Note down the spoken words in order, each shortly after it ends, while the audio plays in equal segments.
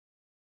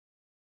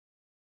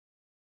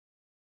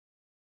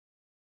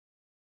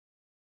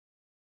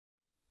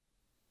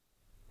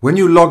When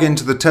you log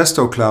into the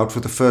Testo Cloud for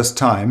the first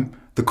time,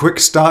 the Quick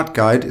Start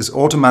Guide is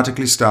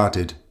automatically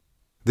started.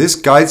 This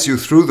guides you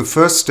through the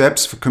first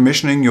steps for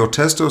commissioning your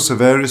Testo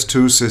Saveris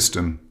 2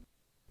 system.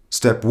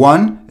 Step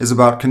 1 is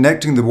about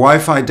connecting the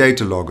Wi-Fi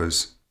data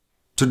loggers.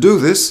 To do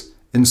this,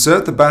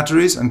 insert the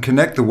batteries and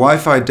connect the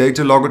Wi-Fi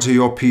data logger to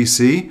your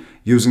PC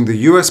using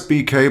the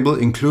USB cable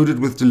included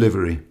with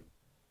delivery.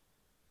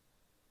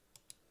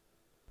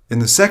 In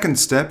the second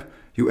step,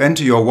 you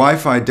enter your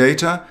Wi-Fi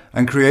data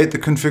and create the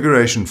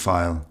configuration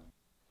file.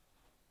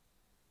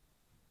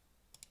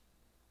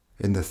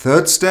 In the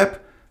third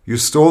step, you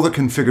store the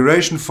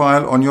configuration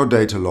file on your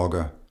data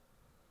logger.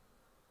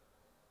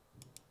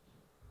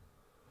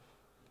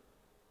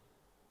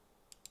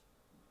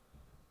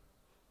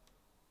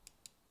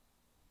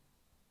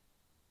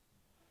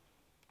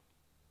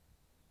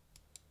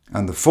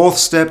 And the fourth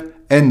step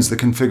ends the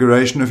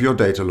configuration of your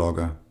data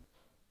logger.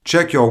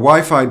 Check your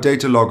Wi-Fi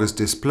data logger's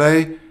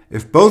display.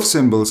 If both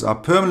symbols are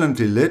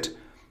permanently lit,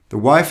 the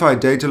Wi-Fi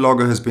data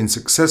logger has been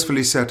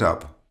successfully set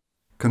up.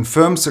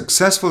 Confirm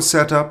successful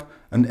setup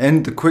and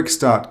end the Quick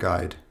Start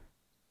Guide.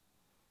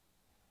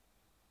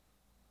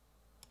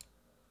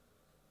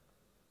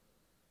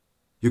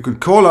 You can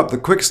call up the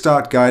Quick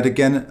Start Guide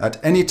again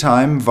at any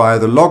time via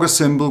the logger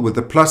symbol with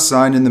the plus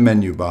sign in the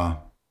menu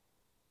bar.